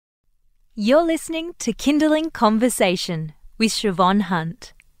You're listening to Kindling Conversation with Siobhan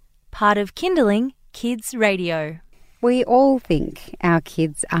Hunt, part of Kindling Kids Radio. We all think our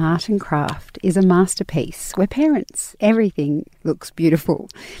kids' art and craft is a masterpiece. We're parents. Everything looks beautiful.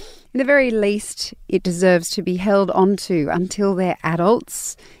 In the very least, it deserves to be held onto until they're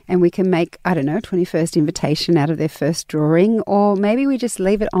adults and we can make, 21st invitation out of their first drawing, or maybe we just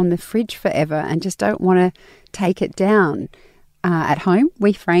leave it on the fridge forever and just don't want to take it down. At home,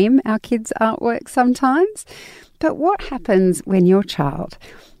 we frame our kids' artwork sometimes. But what happens when your child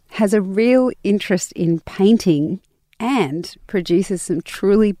has a real interest in painting and produces some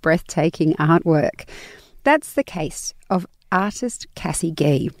truly breathtaking artwork? That's the case of artist Cassie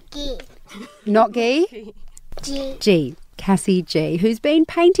Gee. G. Not Gee? G. G. Cassie Gee, who's been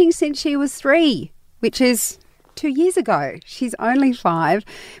painting since she was 3, which is 2 years ago. She's only 5.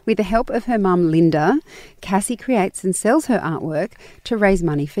 With the help of her mum, Linda, Cassie creates and sells her artwork to raise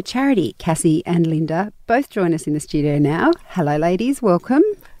money for charity. Cassie and Linda both join us in the studio now. Hello, ladies. Welcome.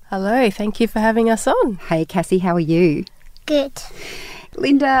 Hello. Thank you for having us on. Hey, Cassie. How are you? Good.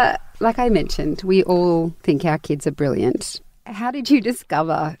 Linda, like I mentioned, we all think our kids are brilliant. How did you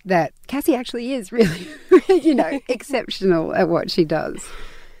discover that Cassie actually is really, exceptional at what she does?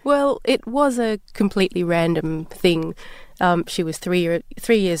 Well, it was a completely random thing. She was 3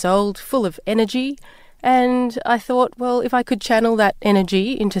 years old, full of energy, and I thought, well, if I could channel that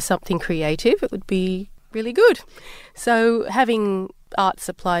energy into something creative, it would be really good. So having art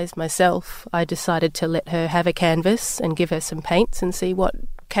supplies myself, I decided to let her have a canvas and give her some paints and see what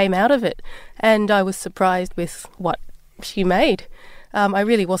came out of it. And I was surprised with what she made. I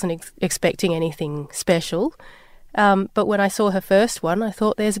really wasn't expecting anything special. But when I saw her first one, I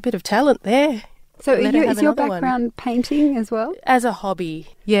thought there's a bit of talent there. So is your background painting as well? As a hobby,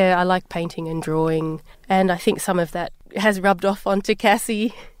 yeah, I like painting and drawing, and I think some of that has rubbed off onto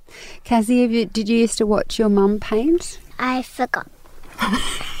Cassie. Cassie, did you used to watch your mum paint? I forgot.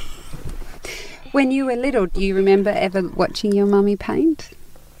 When you were little, do you remember ever watching your mummy paint?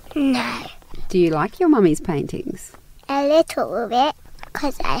 No. Do you like your mummy's paintings? A little bit,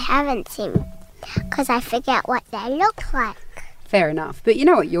 because I haven't seen, because I forget what they look like. Fair enough. But you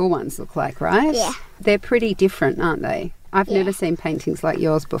know what your ones look like, right? Yeah. They're pretty different, aren't they? I've never seen paintings like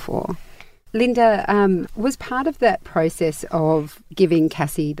yours before. Linda, was part of that process of giving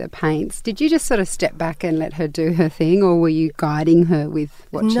Cassie the paints, did you just sort of step back and let her do her thing, or were you guiding her with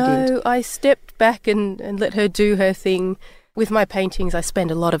what she did? No, I stepped back and let her do her thing. With my paintings, I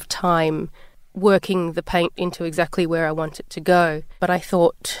spend a lot of time working the paint into exactly where I want it to go. But I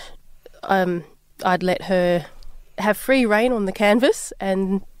thought I'd let her have free rein on the canvas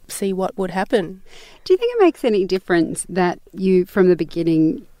and see what would happen. Do you think it makes any difference that you, from the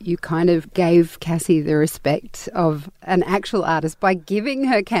beginning, you kind of gave Cassie the respect of an actual artist by giving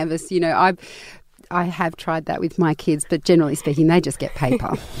her canvas? You know, I have tried that with my kids, but generally speaking, they just get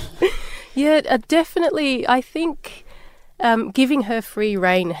paper. Yeah, definitely. I think giving her free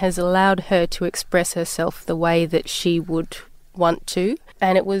rein has allowed her to express herself the way that she would want to.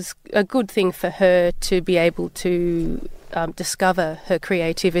 And it was a good thing for her to be able to discover her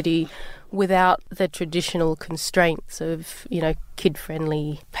creativity without the traditional constraints of,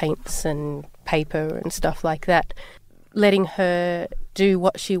 kid-friendly paints and paper and stuff like that. Letting her do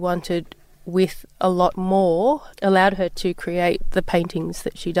what she wanted with a lot more allowed her to create the paintings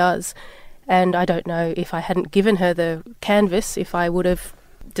that she does. And I don't know if I hadn't given her the canvas, if I would have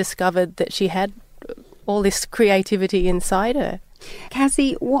discovered that she had all this creativity inside her.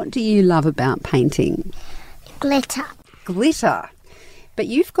 Cassie, what do you love about painting? Glitter. Glitter. But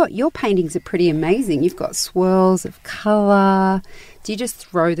your paintings are pretty amazing. You've got swirls of colour. Do you just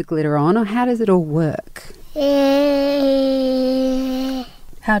throw the glitter on, or how does it all work?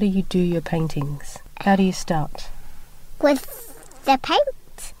 How do you do your paintings? How do you start? With the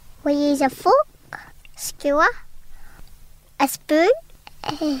paint, we use a fork, skewer, a spoon,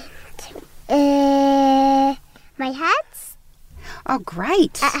 and my hands. Oh,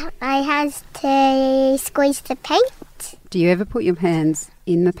 great. I have to squeeze the paint. Do you ever put your hands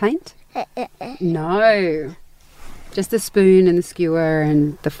in the paint? No. Just the spoon and the skewer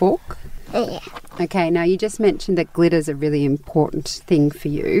and the fork? Yeah. Okay, now you just mentioned that glitter's a really important thing for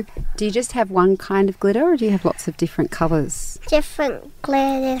you. Do you just have one kind of glitter, or do you have lots of different colours? Different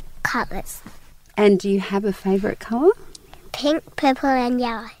glitter colours. And do you have a favourite colour? Pink, purple and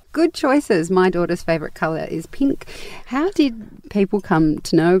yellow. Good choices. My daughter's favourite colour is pink. How did people come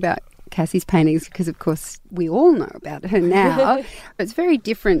to know about Cassie's paintings? Because, of course, we all know about her now. It's very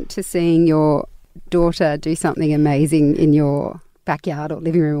different to seeing your daughter do something amazing in your backyard or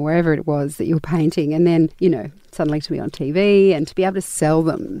living room or wherever it was that you were painting, and then, you know, suddenly to be on TV and to be able to sell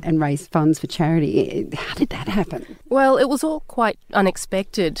them and raise funds for charity. How did that happen? Well, it was all quite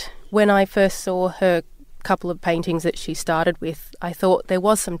unexpected. When I first saw her couple of paintings that she started with, I thought there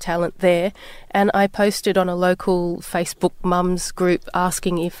was some talent there, and I posted on a local Facebook mums group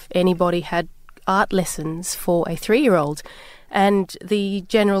asking if anybody had art lessons for a 3-year-old. And the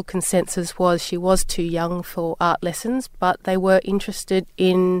general consensus was she was too young for art lessons, but they were interested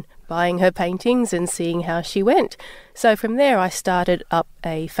in buying her paintings and seeing how she went. So from there I started up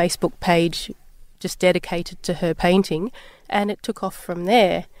a Facebook page just dedicated to her painting, and it took off from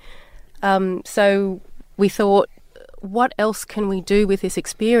there. So we thought, what else can we do with this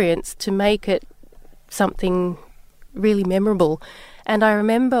experience to make it something really memorable? And I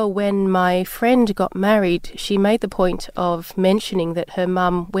remember when my friend got married, she made the point of mentioning that her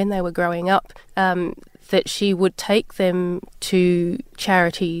mum, when they were growing up, that she would take them to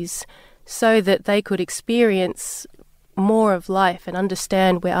charities so that they could experience more of life and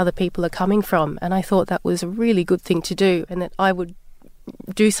understand where other people are coming from. And I thought that was a really good thing to do, and that I would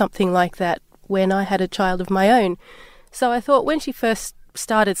do something like that when I had a child of my own. So I thought when she first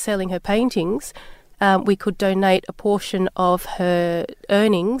started selling her paintings, we could donate a portion of her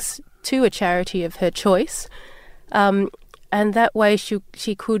earnings to a charity of her choice. And that way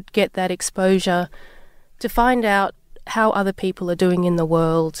she could get that exposure to find out how other people are doing in the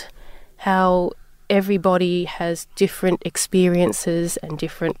world, how everybody has different experiences and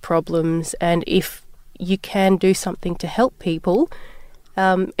different problems, and if you can do something to help people,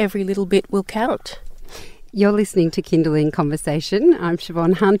 every little bit will count. You're listening to Kindling Conversation. I'm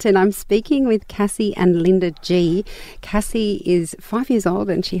Siobhan Hunt, and I'm speaking with Cassie and Linda G. Cassie is 5 years old,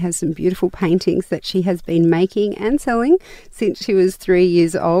 and she has some beautiful paintings that she has been making and selling since she was 3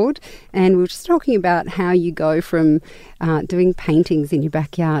 years old. And we were just talking about how you go from doing paintings in your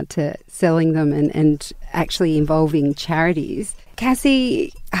backyard to selling them and actually involving charities.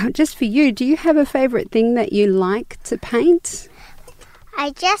 Cassie, just for you, do you have a favourite thing that you like to paint? I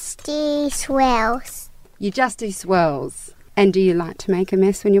just do swirls. You just do swirls. And do you like to make a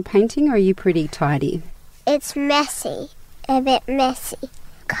mess when you're painting, or are you pretty tidy? It's messy, a bit messy,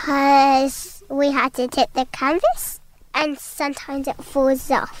 because we had to tip the canvas and sometimes it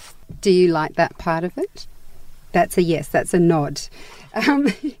falls off. Do you like that part of it? That's a yes, that's a nod.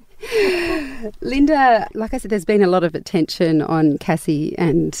 Linda, like I said, there's been a lot of attention on Cassie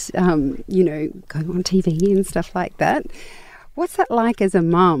and, going on TV and stuff like that. What's that like as a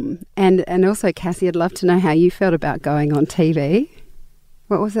mum? And also, Cassie, I'd love to know how you felt about going on TV.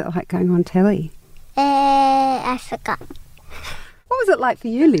 What was it like going on telly? I forgot. What was it like for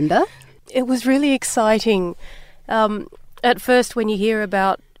you, Linda? It was really exciting. At first, when you hear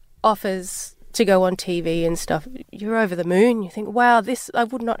about offers to go on TV and stuff, you're over the moon. You think, wow, I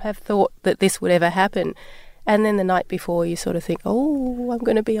would not have thought that this would ever happen. And then the night before, you sort of think, oh, I'm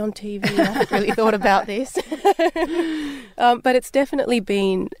going to be on TV. I haven't really thought about this. But it's definitely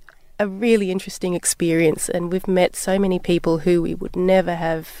been a really interesting experience, and we've met so many people who we would never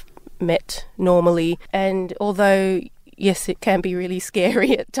have met normally. And although, yes, it can be really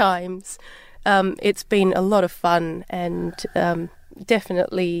scary at times, it's been a lot of fun and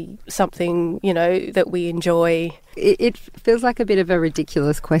definitely something, that we enjoy. It feels like a bit of a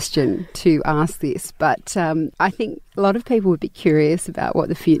ridiculous question to ask this, but I think a lot of people would be curious about what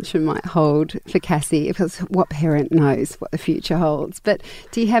the future might hold for Cassie, because what parent knows what the future holds? But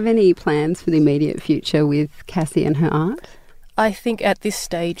do you have any plans for the immediate future with Cassie and her art? I think at this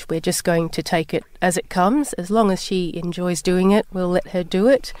stage we're just going to take it as it comes. As long as she enjoys doing it, we'll let her do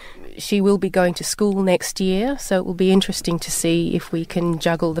it. She will be going to school next year, so it will be interesting to see if we can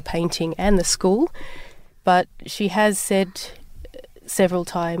juggle the painting and the school. But she has said several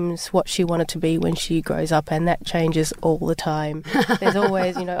times what she wanted to be when she grows up, and that changes all the time. There's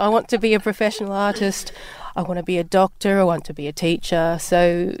always, I want to be a professional artist, I want to be a doctor, I want to be a teacher.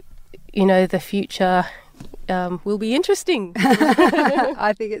 So, the future will be interesting.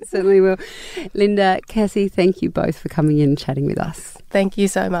 I think it certainly will. Linda, Cassie, thank you both for coming in and chatting with us. Thank you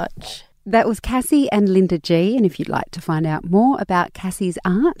so much. That was Cassie and Linda G. And if you'd like to find out more about Cassie's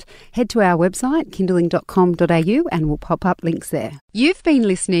art, head to our website, kindling.com.au, and we'll pop up links there. You've been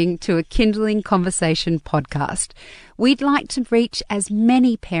listening to a Kindling Conversation podcast. We'd like to reach as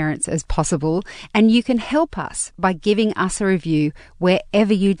many parents as possible, and you can help us by giving us a review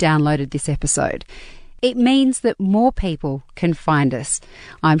wherever you downloaded this episode. It means that more people can find us.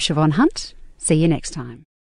 I'm Siobhan Hunt. See you next time.